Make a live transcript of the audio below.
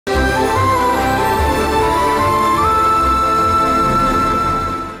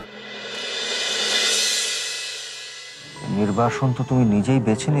নির্বাসন তো তুমি নিজেই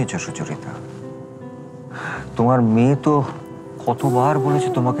বেছে নিয়েছো সুচরিতা। তোমার মেয়ে তো কতবার বলেছে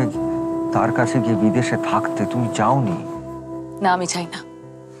তোমাকে তার কাছে গিয়ে বিদেশে থাকতে, তুমি যাওনি। না, আমি চাই না,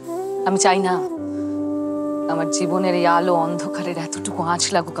 আমি চাই না আমার জীবনের এই আলো অন্ধকারের এতটুকু আঁচ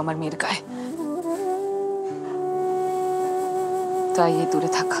লাগুক আমার মেয়ের গায়ে। তাই এই দূরে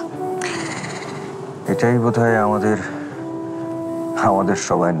থাকা। এটাই বোধহয় আমাদের আমাদের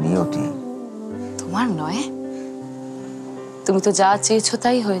সবার নিয়তি। তোমার নয়, তুমি তো যা চেয়েছো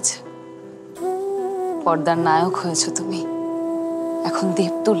তাই হয়েছে। পর্দার নায়ক হয়েছো তুমি, এখন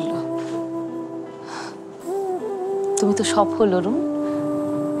দেব তুল্য। তুমি তো সফল অরুণ।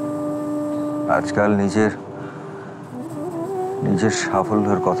 আজকাল নিজের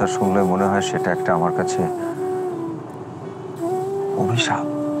সাফল্যের কথা শুনলে মনে হয় সেটা একটা আমার কাছে অভিশাপ।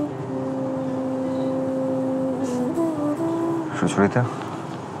 সুচরিতা,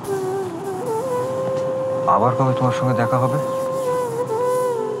 আবার কবে তোমার সঙ্গে দেখা হবে?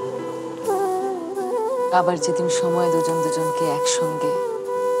 আবার যেদিন সময় দুজন দুজনকে একসঙ্গে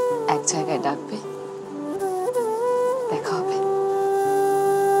এক জায়গায় ডাকবে, দেখা হবে।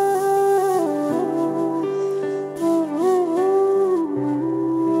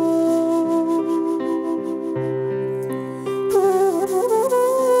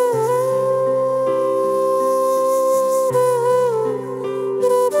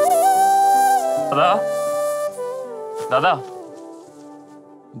 দাদা, দাদা,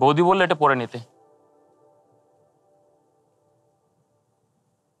 বৌদি বললে এটা পরে নিতে।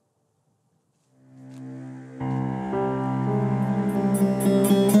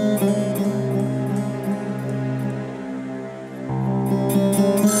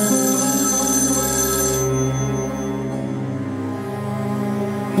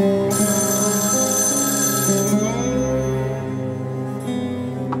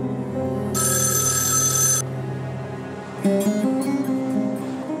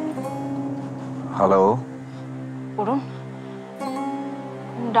 হ্যালো। অরুণ,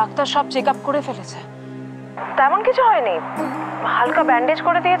 ডাক্তার সব চেক আপ করে ফেলেছে, তেমন কিছু হয়নি, হালকা ব্যান্ডেজ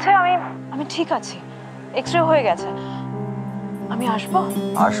করে দিয়েছে। আমি ঠিক আছি, এক্সরে হয়ে গেছে। আমি আসবো?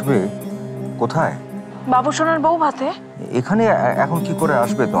 আসবে? কোথায়? বাবু সোনার বউ ভাতে। এখানে এখন কি করে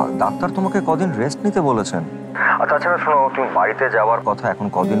আসবে? ডাক্তার তোমাকে কদিন রেস্ট নিতে বলেছেন। আর তাছাড়া শোনো, তুমি বাড়িতে যাওয়ার কথা এখন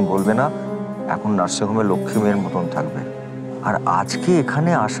কদিন বলবে না, এখন নার্সিংহোমে লক্ষ্মী মেয়ের মতন থাকবে। আর আজকে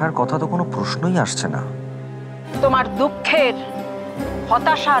এখানে আসার কথা তো কোনো প্রশ্নই আসছে না। তোমার দুঃখের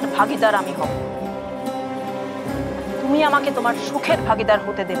হতাশার ভাগিদার আমি হব, তুমি আমাকে তোমার সুখের ভাগিদার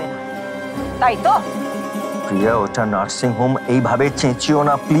হতে দেবে না, তাই তো? প্রিয়া, ওটা নার্সিংহোম, এইভাবে চেঁচিও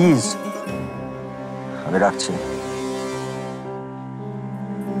না প্লিজ। আমি রাখছি।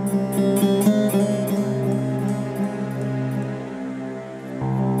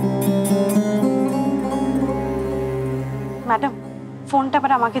 ম্যাডাম, ফোনটা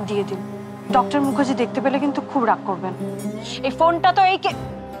আবার আমাকে দিয়ে দিন। ডক্টর মুখার্জি দেখতে পেলে কিন্তু খুব রাগ করবেন। এই ফোনটা তো এই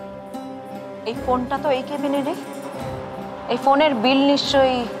কেবিনে নেই। এই ফোনের বিল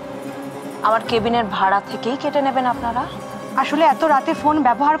নিশ্চয়ই আমার কেবিনের ভাড়া থেকেই কেটে নেবেন আপনারা। আসলে এত রাতে ফোন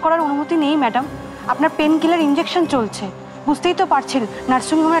ব্যবহার করার অনুমতি নেই ম্যাডাম। আপনার পেন কিলার ইনজেকশন চলছে, বুঝতেই তো পারছেন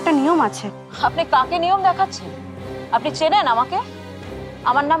নার্সিংহোমের একটা নিয়ম আছে। আপনি কাকে নিয়ম দেখাচ্ছেন? আপনি চেনেন আমাকে?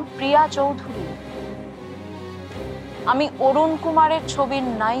 আমার নাম প্রিয়া চৌধুরী, আমি অরুণ কুমারের ছবির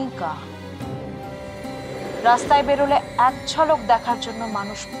নায়িকা। রাস্তায় বেরোলে এক ঝলক দেখার জন্য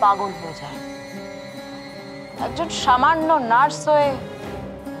মানুষ পাগল হয়ে যায়। একজন সামান্য নার্স হয়ে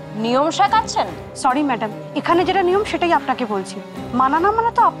নিয়ম শেখাচ্ছেন? সরি ম্যাডাম, এখানে যেটা নিয়ম সেটাই আপনাকে বলছি, মানা না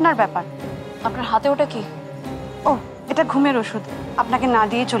মানা তো আপনার ব্যাপার। আপনার হাতে ওটা কি? ও, এটা ঘুমের ওষুধ, আপনাকে না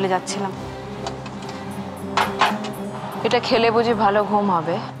দিয়ে চলে যাচ্ছিলাম। এটা খেলে বুঝি ভালো ঘুম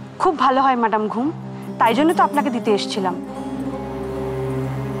হবে? খুব ভালো হয় ম্যাডাম ঘুম, তাই জন্য তো আপনাকে দিতে এসেছিলাম।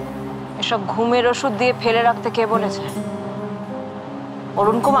 এসব ঘুমের ওষুধ দিয়ে ফেলে রাখতে কে বলেছে?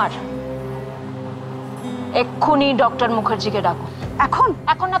 অরুণ কুমার, এক্ষুনি ডক্টর মুখার্জিকে ডাকো। এখন?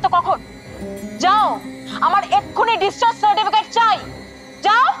 এখন না তো কখন? যাও, আমার এক্ষুনি ডিসচার্জ সার্টিফিকেট চাই,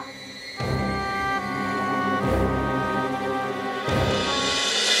 যাও।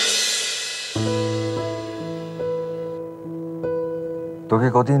 তোকে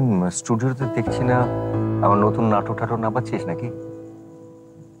কদিন স্টুডিওতে দেখছি না, আমার নতুন নাটক টাটক না পাচ্ছিস নাকি?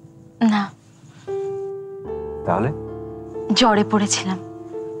 না। তাহলে? জ্বরে পড়েছিলাম,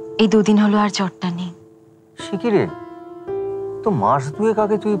 এই দুদিন হলো আর জ্বরটা নেই। শিখিরে, তো মাস দুয়েক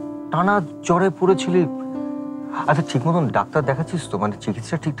আগে তুই টানা জ্বরে পড়েছিলি। আচ্ছা, ঠিক মতন ডাক্তার দেখাচ্ছিস তো? মানে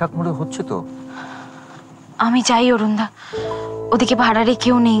চিকিৎসা ঠিকঠাক মতো হচ্ছে তো? আমি যাই অরুণদা, ওদিকে ভাড়ারে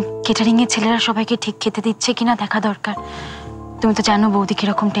কেউ নেই, কেটারিং এর ছেলেরা সবাইকে ঠিক খেতে দিচ্ছে কিনা দেখা দরকার। তুমি তো জানো বৌদি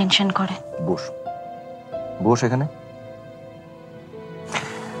কিরকম টেনশন করে। বস বস এখানে।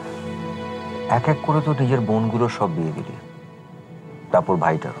 এক এক করে তো নিজের বোনগুলো সব বিয়ে দিলি, তারপর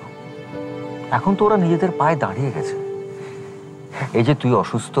ভাইটারও। এখন তো ওরা নিজেদের পায়ে দাঁড়িয়ে গেছে। এই যে তুই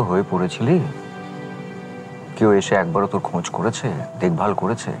অসুস্থ হয়ে পড়েছিলি, কেউ এসে একবারও তোর খোঁজ করেছে, দেখভাল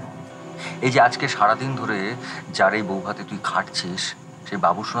করেছে? এই যে আজকে সারাদিন ধরে যার এই বউ ভাতে তুই খাটছিস, সেই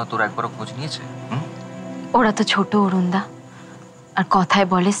বাবুসোনা তোর একবারও খোঁজ নিয়েছে? ওরা তো ছোট অরুণদা, আর কথায়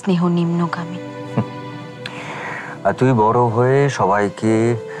বলে স্নেহ নিম্নগামী। আর তুই বড় হয়ে সবাইকে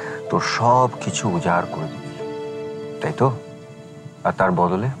তোর সব কিছু উজাড় করে দিবি, তাই তো? আর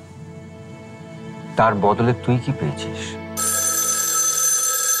তার বদলে তুই কি পেয়েছিস?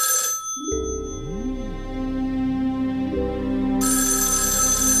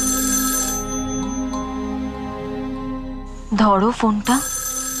 ধরো ফোনটা।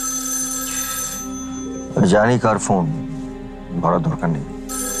 জানি কার ফোন, ধরার দরকার নেই।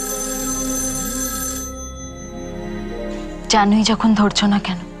 জানোই যখন ধরছো না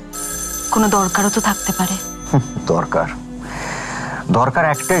কেন, কোনো দরকারও তো থাকতে পারে। দরকার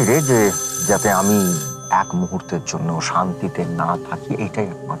একটাই রে, যে যাতে আমি এক মুহূর্তের জন্য শান্তিতে না থাকি, এটাই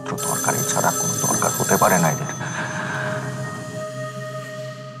একমাত্র দরকার। এছাড়া কোনো দরকার হতে পারে না এদের।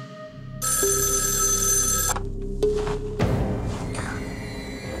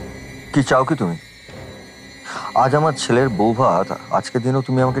 কি চাও কি তুমি? আজ আমার ছেলের বউ ভাত, আজকের দিনও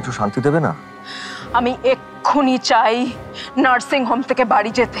তুমি আমাকে একটু শান্তি দেবে না? আমি এক্ষুনি চাই নার্সিং হোম থেকে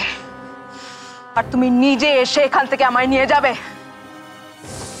বাড়ি যেতে, আর তুমি নিজে এসে এখান থেকে আমায় নিয়ে যাবে।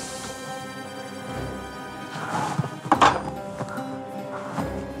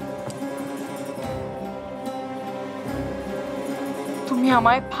 তুমি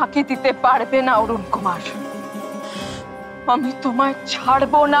আমায় ফাঁকি দিতে পারবে না অরুণ কুমার, আমি তোমায়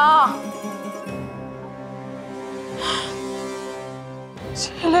ছাড়বো না।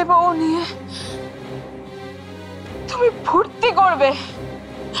 ছেলে বউ নিয়ে তুমি ফুর্তি করবে,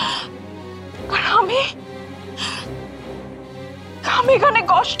 আর আমি এখানে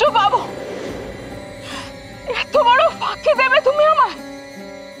কষ্ট পাবো। এত বড় ফাঁকি দেবে তুমি আমায়?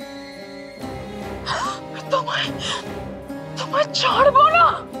 তোমায় ছাড়বো না,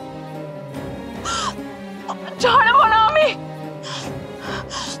 ছাড়বো না আমি।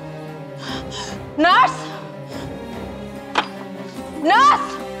 Nurse, nurse!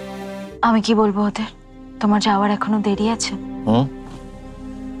 আমি কি বলবো ওদের? তোমার যাওয়ার এখনো দেরি আছে।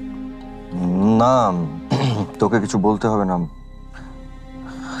 না, তোকে কিছু বলতে হবে না,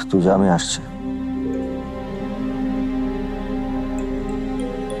 তুই যা, আমি আসছি।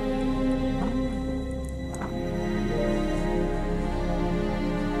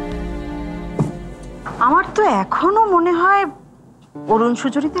 আমার তো এখনো মনে হয় অরুণ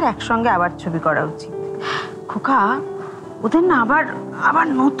সুচরিতার একসঙ্গে আবার ছবি করা উচিত। খোকা, ওদের না আবার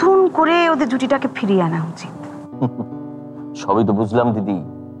নতুন করে ওদের জুটিটাকে ফিরিয়ে আনা উচিত। সবই তো বুঝলাম দিদি,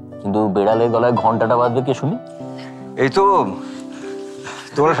 কিন্তু বেড়ালের গলায় ঘন্টাটা বাজবে কে শুনি? এই তো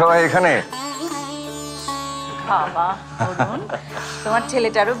তোরা সবাই এখানে। বাবা অরুণ, তোমার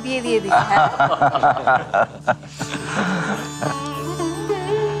ছেলেটারও বিয়ে দিয়ে দিই।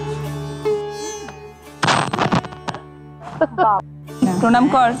 প্রণাম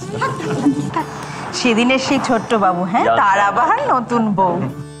কর। সেদিনের সেই ছোট্ট বাবু, হ্যাঁ, তার আবার নতুন বউ।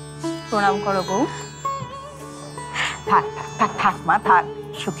 প্রণাম করো বউ। থাক থাক থাক মা, থাক,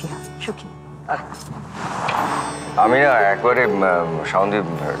 সুখী হ, সুখী। আমি না একবারে সন্দীপ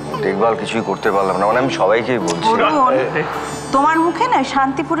দেখভাল কিছুই করতে পারলাম না, মানে আমি সবাইকেই বলছি। তোমার মুখে না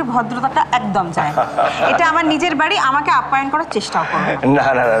শান্তিপুরি ভদ্রতাটা একদম যায় না। এটা আমার নিজের বাড়ি, আমাকে আপ্যায়ন করার চেষ্টাও করো। না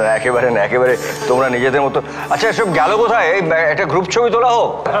না না, একেবারে না, একেবারে তোমরা নিজেদের মতো। আচ্ছা, এসব গেল কোথায়? এই একটা গ্রুপ ছবি তোলা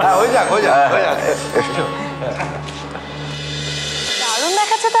হোক। হয়ে যাক। দারুণ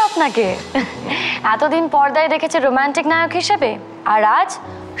দেখাচ্ছে তো আপনাকে। এতদিন পর্দায় দেখেছে রোমান্টিক নায়ক হিসেবে, আর আজ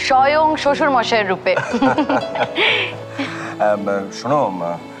স্বয়ং শ্বশুর মশাইয়ের রূপে। শোনো,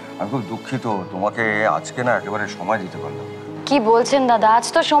 আমি খুব দুঃখিত, তোমাকে আজকে না একেবারে সময় দিতে পারলাম না। কি বলছেন দাদা? আজ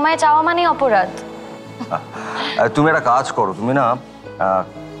তো সময় চাওয়া মানেই অপরাধ। তুমি একটা কাজ করো, তুমি না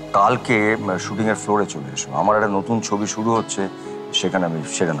কালকে শুটিং এর ফ্লোরে চলে এসো। আমার একটা নতুন ছবি শুরু হচ্ছে, সেখানে আমি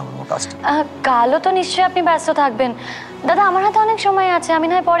সেরে নেবো কাজটা। কালও তো নিশ্চয়ই আপনি ব্যস্ত থাকবেন। দাদা, আমার হাতে অনেক সময় আছে, আমি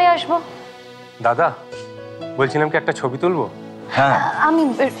নয় পরে আসবো। দাদা, বলছিলাম কি একটা ছবি তুলবো? হ্যাঁ, আমি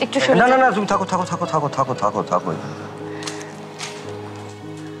একটু না না না, তুমি থাকো থাকো থাকো থাকো থাকো থাকো থাকো।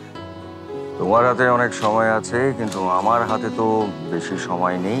 তোমার হাতে অনেক সময় আছে, কিন্তু আমার হাতে তো বেশি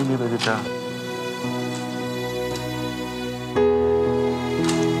সময় নেই নিবেদিতা।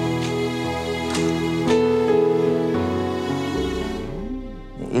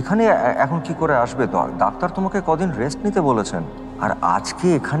 এখানে এখন কি করে আসবে? তো ডাক্তার তোমাকে কদিন রেস্ট নিতে বলেছেন, আর আজকে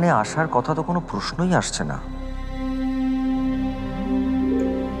এখানে আসার কথা তো কোনো প্রশ্নই আসছে না।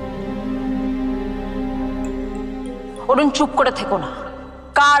 অরুণ চুপ করে থেকো না।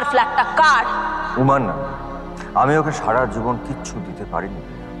 কার ফ্ল্যাটটা কার? উমার না, আমি ওকে সারা জীবন কিচ্ছু দিতে পারিনি,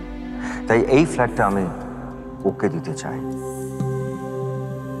 তাই এই ফ্ল্যাটটা আমি ওকে দিতে চাই।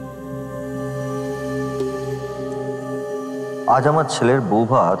 আজ আমার ছেলের বউ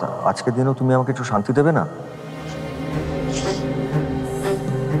ভাত, আজকের দিনেও তুমি আমাকে একটু শান্তি দেবে না?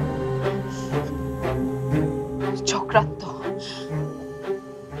 চক্রান্ত,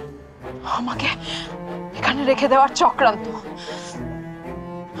 আমাকে এখানে রেখে দেওয়ার চক্রান্ত।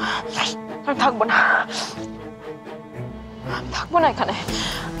 আমি থাকবো না, আমি থাকবো না এখানে,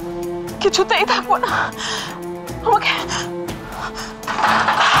 কিছুতেই থাকবো না। আমাকে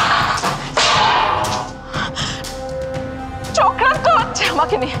চক্রান্ত হচ্ছে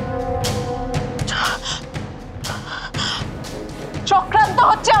আমাকে নিয়ে, চক্রান্ত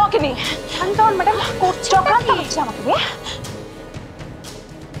হচ্ছে আমাকে নিয়ে। ম্যাডাম চক্রান্ত হচ্ছে আমাকে নিয়ে।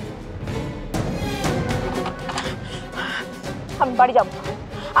 আমি বাড়ি যাবো,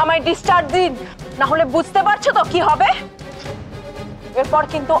 আমায় ডিসচার্জ দিন, না হলে বুঝতে পারছো তো কি হবে। এরপর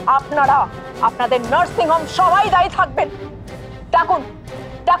কিন্তু আপনারা, আপনাদের নার্সিং হোম সবাই দায়ী থাকবেন। ডাকুন,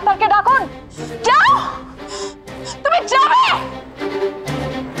 ডাক্তারকে ডাকুন। যাও, তুমি যাবে।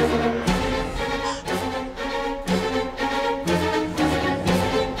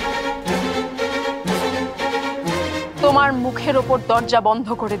 তোমার মুখের ওপর দরজা বন্ধ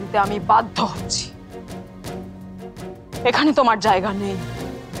করে দিতে আমি বাধ্য হচ্ছি। এখানে তোমার জায়গা নেই।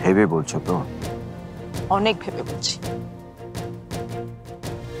 ভেবে বলছো তো? অনেক ভেবে বলছি।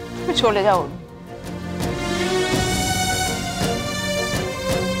 তুমি চলে যাও।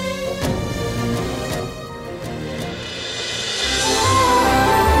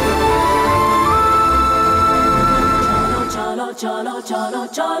 cholo, cholo, cholo,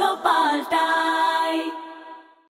 cholo, paltai.